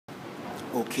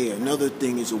Okay, another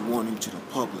thing is a warning to the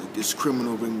public. This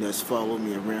criminal ring that's following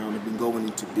me around, they've been going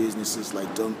into businesses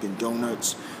like Dunkin'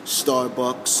 Donuts,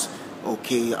 Starbucks,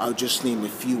 okay, I'll just name a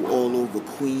few all over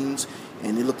Queens,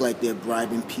 and they look like they're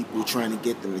bribing people, trying to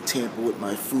get them to tamper with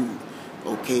my food.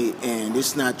 Okay, and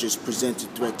it's not just presents a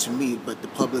threat to me, but the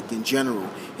public in general.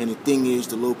 And the thing is,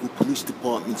 the local police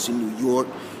departments in New York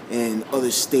and other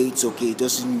states, okay,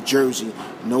 just in New Jersey,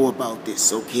 know about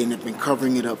this, okay, and they've been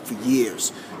covering it up for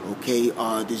years. Okay,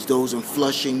 there's those in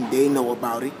Flushing, they know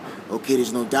about it. Okay,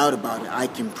 there's no doubt about it. I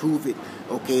can prove it.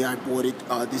 Okay, I brought it,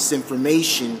 this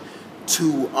information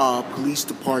to police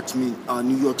department,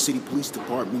 New York City Police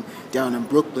Department down in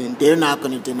Brooklyn. They're not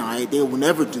going to deny it. They will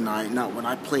never deny it. Not when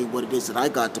I play what it is that I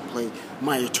got to play.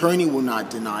 My attorney will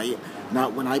not deny it.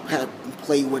 Not when I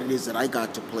play what it is that I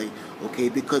got to play. Okay,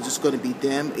 because it's going to be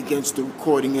them against the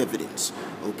recording evidence.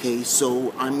 Okay,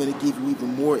 so I'm going to give you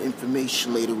even more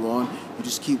information later on. You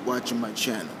just keep watching my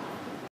channel.